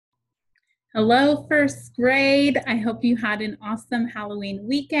Hello, first grade. I hope you had an awesome Halloween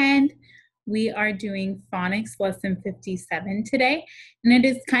weekend. We are doing Phonics lesson 57 today, and it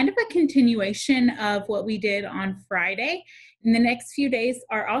is kind of a continuation of what we did on Friday. And the next few days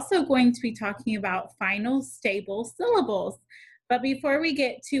are also going to be talking about final stable syllables. But before we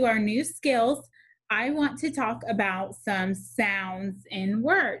get to our new skills, I want to talk about some sounds in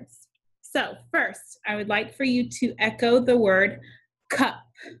words. So first, I would like for you to echo the word cup.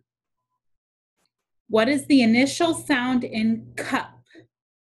 What is the initial sound in cup?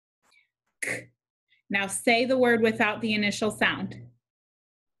 K. Now say the word without the initial sound.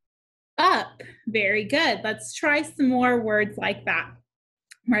 Up. Very good. Let's try some more words like that.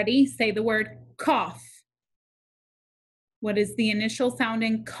 Ready? Say the word cough. What is the initial sound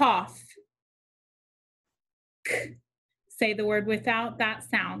in cough? K. Say the word without that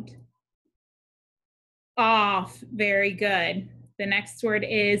sound. Off. Very good. The next word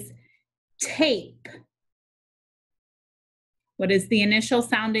is tape. What is the initial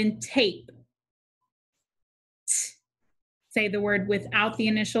sound in tape? T. Say the word without the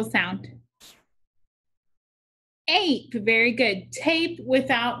initial sound. Ape. Very good. Tape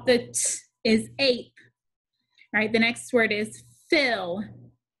without the t is ape. All right, the next word is fill.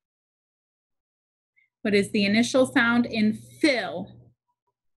 What is the initial sound in fill?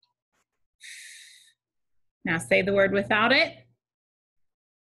 Now say the word without it.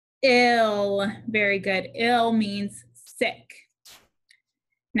 Ill. Very good. Ill means sick.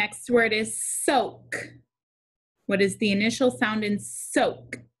 Next word is soak. What is the initial sound in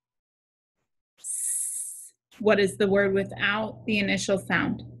soak? S. What is the word without the initial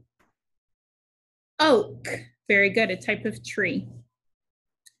sound? Oak. Very good. A type of tree.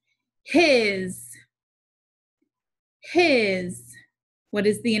 His. His. What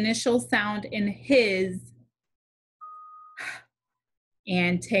is the initial sound in his?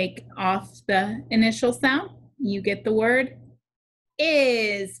 And take off the initial sound. You get the word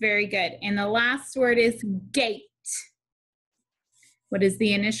is. Very good. And the last word is gate. What is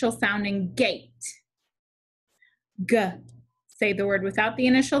the initial sound in gate? G. Say the word without the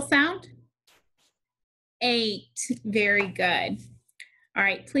initial sound. 8. Very good. All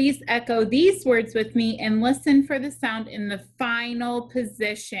right, please echo these words with me and listen for the sound in the final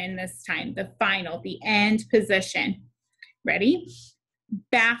position this time. The final, the end position. Ready?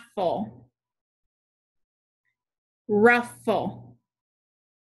 Baffle. Ruffle.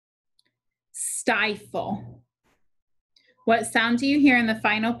 Stifle. What sound do you hear in the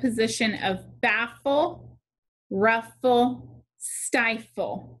final position of baffle, ruffle,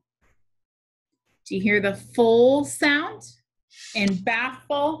 stifle? Do you hear the full sound in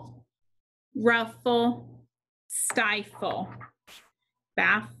baffle, ruffle, stifle?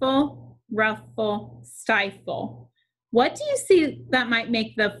 Baffle, ruffle, stifle. What do you see that might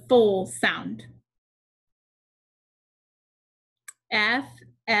make the full sound? F-L-E.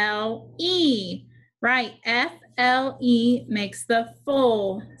 Right, F-L-E makes the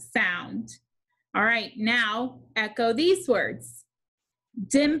full sound. All right, now echo these words.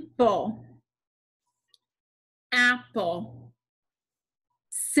 Dimple, apple,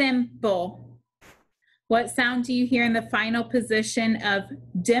 simple. What sound do you hear in the final position of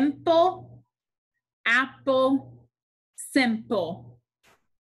dimple, apple, simple?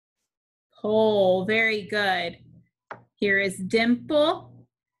 Pull. Very good. Here is dimple,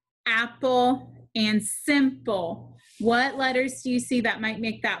 apple, and simple. What letters do you see that might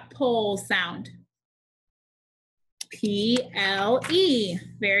make that pull sound? P-L-E.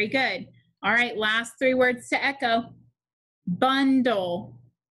 Very good. All right, last 3 words to echo. Bundle,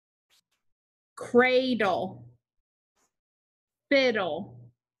 cradle, fiddle.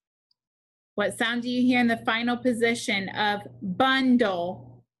 What sound do you hear in the final position of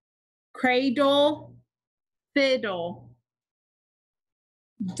bundle, cradle, fiddle?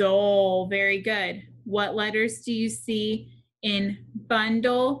 Dole. Very good. What letters do you see in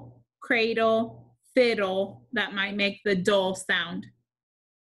bundle, cradle, fiddle that might make the dole sound?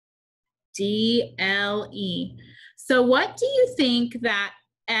 D-L-E. So what do you think that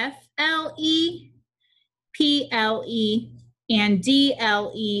F-L-E, P-L-E, and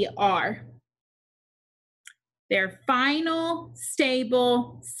D-L-E are? They're final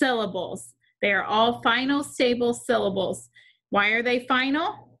stable syllables. They are all final stable syllables. Why are they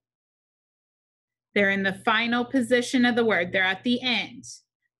final? They're in the final position of the word. They're at the end.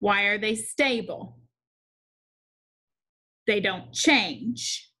 Why are they stable? They don't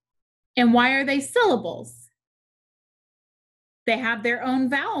change. And why are they syllables? They have their own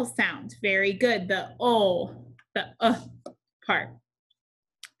vowel sound. Very good. The O, the part.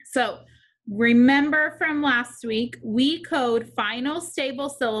 So remember from last week, we code final stable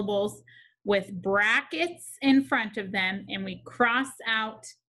syllables with brackets in front of them, and we cross out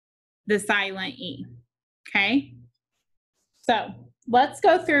the silent E, okay? So let's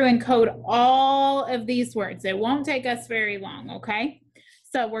go through and code all of these words. It won't take us very long, okay?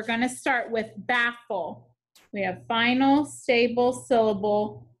 So we're gonna start with baffle. We have final stable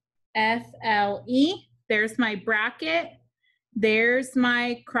syllable, FLE. There's my bracket. There's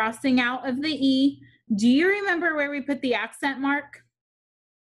my crossing out of the E. Do you remember where we put the accent mark?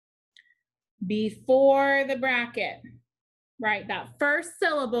 Before the bracket, right? That first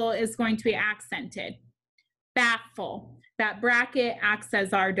syllable is going to be accented. Baffle. That bracket acts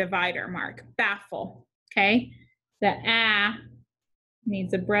as our divider mark. Baffle, okay? The A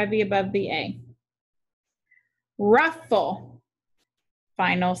needs a brevy above the A. Ruffle.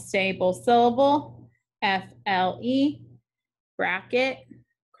 Final stable syllable, FLE. Bracket,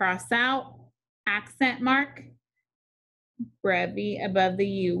 cross out, accent mark, brevy above the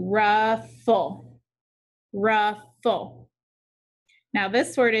U. Ruffle. Ruffle. Now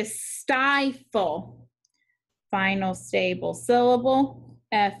this word is stifle. Final stable syllable,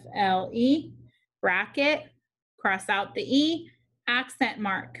 FLE, bracket, cross out the E, accent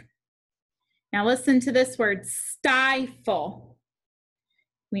mark. Now listen to this word, stifle.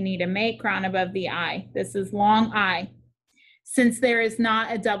 We need a macron above the I. This is long I, since there is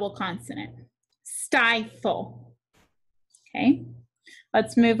not a double consonant. Stifle. Okay,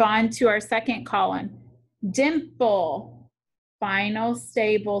 let's move on to our second column. Dimple. Final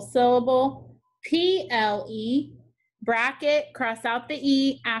stable syllable, PLE, bracket, cross out the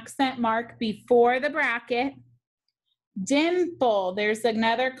E, accent mark before the bracket. Dimple, there's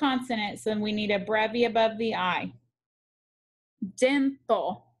another consonant, so we need a brevy above the I.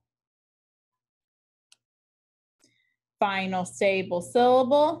 Dimple. Final stable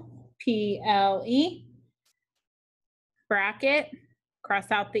syllable, PLE, bracket,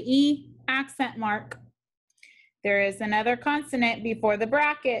 cross out the E, accent mark. There is another consonant before the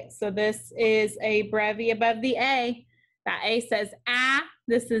bracket, so this is a brevy above the A. That A says A,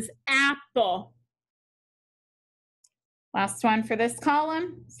 this is apple. Last one for this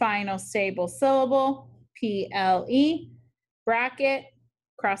column, final stable syllable, PLE, bracket,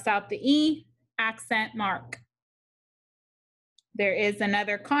 cross out the E, accent mark. There is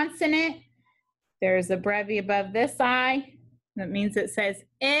another consonant. There's a brevy above this I. That means it says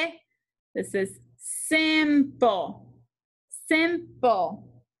I. This is simple.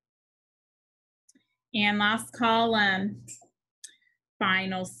 Simple. And last column,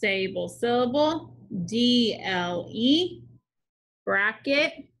 final stable syllable, DLE,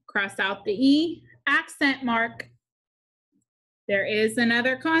 bracket, cross out the E, accent mark. There is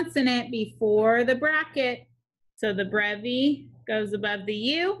another consonant before the bracket, so the brevy goes above the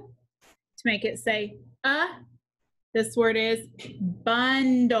U to make it say This word is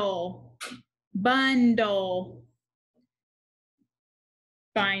bundle. Bundle.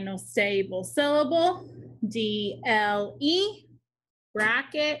 Final stable syllable, DLE,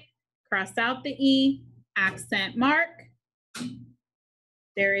 bracket, cross out the E, accent mark.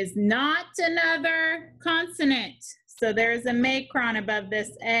 There is not another consonant, so there's a macron above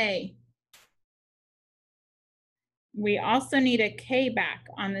this A. We also need a K back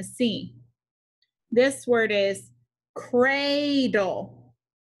on the C. This word is cradle.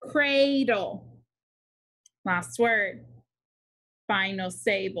 Cradle. Last word. Final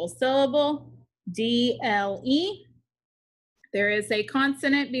stable syllable, DLE. There is a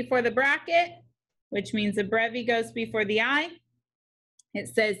consonant before the bracket, which means a brevy goes before the I. It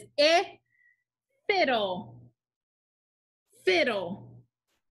says fiddle. Fiddle.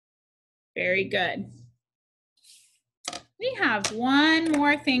 Very good. We have one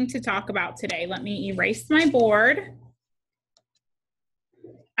more thing to talk about today. Let me erase my board.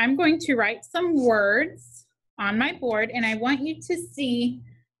 I'm going to write some words on my board, and I want you to see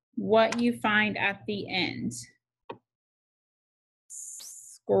what you find at the end.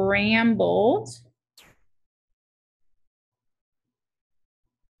 Scrambled.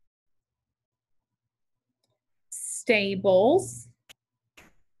 Stables.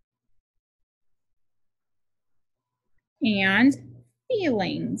 And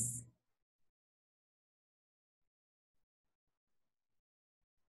feelings.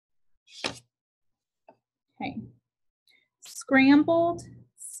 Okay. Scrambled,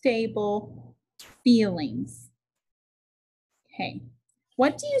 stable, feelings. Okay.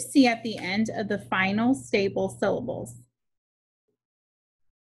 What do you see at the end of the final stable syllables?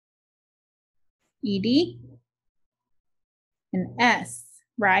 ED and S,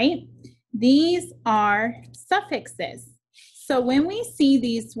 right? These are suffixes. So when we see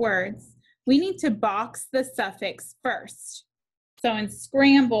these words, we need to box the suffix first. So in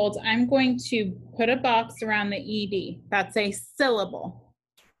scrambled, I'm going to put a box around the ED. That's a syllable.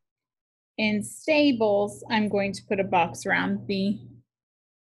 In stables, I'm going to put a box around the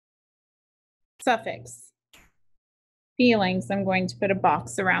suffix. Feelings, I'm going to put a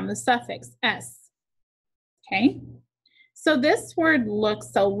box around the suffix, S. Okay? So this word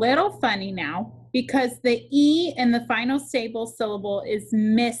looks a little funny now because the E in the final stable syllable is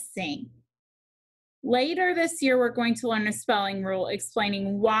missing. Later this year, we're going to learn a spelling rule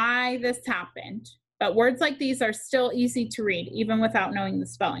explaining why this happened. But words like these are still easy to read, even without knowing the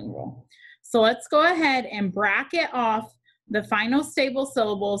spelling rule. So let's go ahead and bracket off the final stable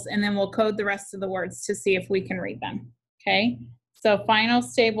syllables, and then we'll code the rest of the words to see if we can read them. Okay? So final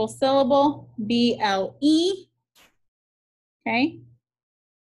stable syllable, B-L-E. Okay?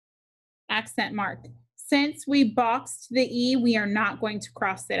 Accent mark. Since we boxed the E, we are not going to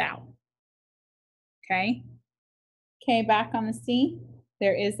cross it out. Okay? Okay, back on the C.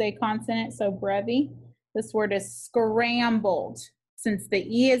 There is a consonant, so brevi. This word is scrambled. Since the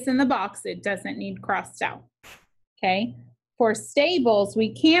E is in the box, it doesn't need crossed out. Okay? For stables,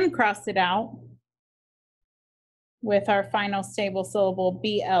 we can cross it out with our final stable syllable,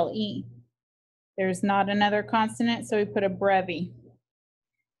 B-L-E. There's not another consonant, so we put a brevi.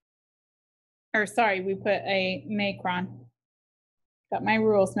 Or sorry, we put a macron. Got my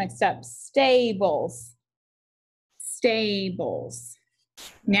rules mixed up. Stables. Stables.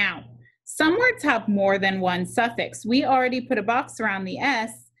 Now, some words have more than one suffix. We already put a box around the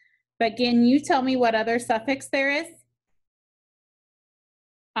S, but can you tell me what other suffix there is?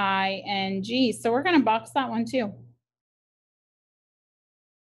 I-N-G. So we're going to box that one too.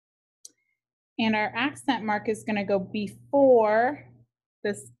 And our accent mark is going to go before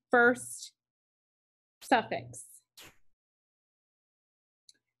this first suffix.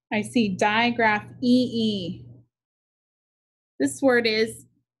 I see digraph EE. This word is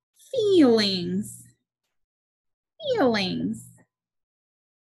feelings. Feelings.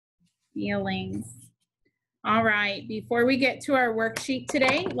 Feelings. All right, before we get to our worksheet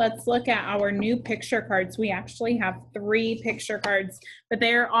today, let's look at our new picture cards. We actually have 3 picture cards, but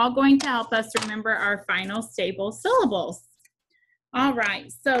they're all going to help us remember our final stable syllables. All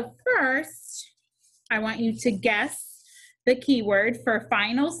right, so first, I want you to guess the keyword for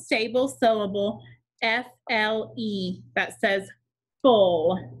final stable syllable, F-L-E, that says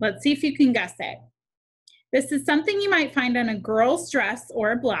full. Let's see if you can guess it. This is something you might find on a girl's dress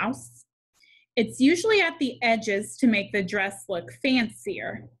or a blouse. It's usually at the edges to make the dress look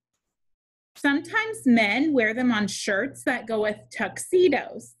fancier. Sometimes men wear them on shirts that go with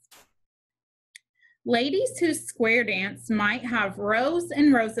tuxedos. Ladies who square dance might have rows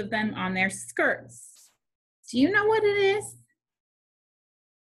and rows of them on their skirts. Do you know what it is?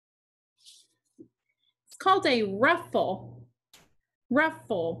 It's called a ruffle.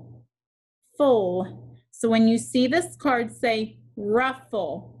 Ruffle. Full. So when you see this card, say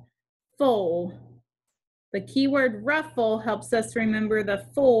ruffle. Full. The keyword ruffle helps us remember the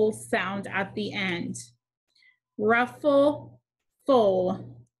full sound at the end. Ruffle,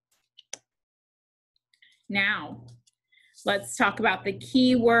 full. Now, let's talk about the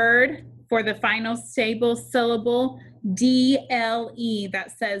keyword for the final stable syllable, D-L-E,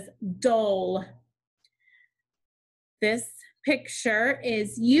 that says dull. This picture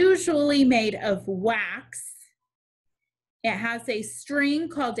is usually made of wax. It has a string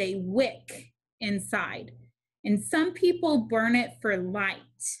called a wick inside, and some people burn it for light.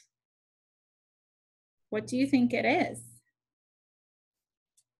 What do you think it is?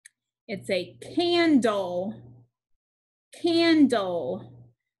 It's a candle. Candle.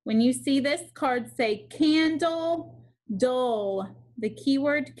 When you see this card, say candle, dull. The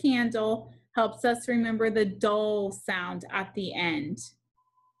keyword candle helps us remember the dull sound at the end.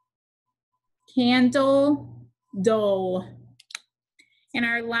 Candle, dull. And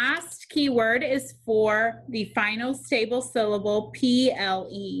our last keyword is for the final stable syllable,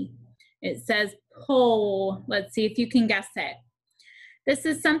 P-L-E. It says pull. Let's see if you can guess it. This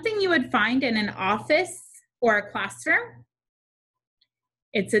is something you would find in an office or a classroom.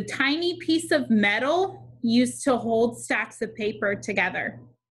 It's a tiny piece of metal used to hold stacks of paper together.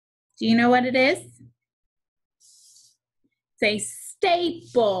 Do you know what it is? It's a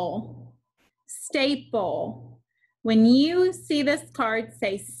staple. Staple. When you see this card,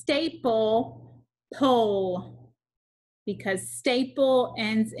 say staple, pull, because staple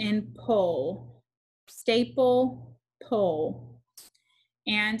ends in pull. Staple, pull.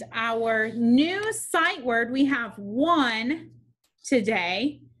 And our new sight word, we have one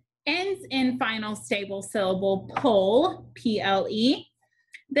today, ends in final stable syllable, pull, P-L-E.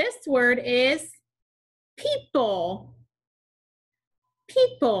 This word is people.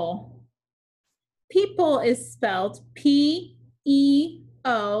 people. People is spelled P-E-O-P-L-E.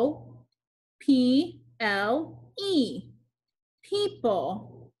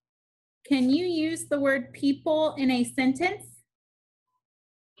 People. Can you use the word people in a sentence?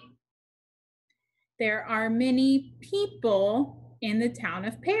 There are many people in the town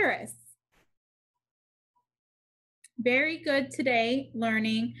of Paris. Very good today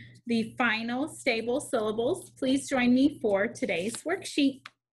learning the final stable syllables. Please join me for today's worksheet.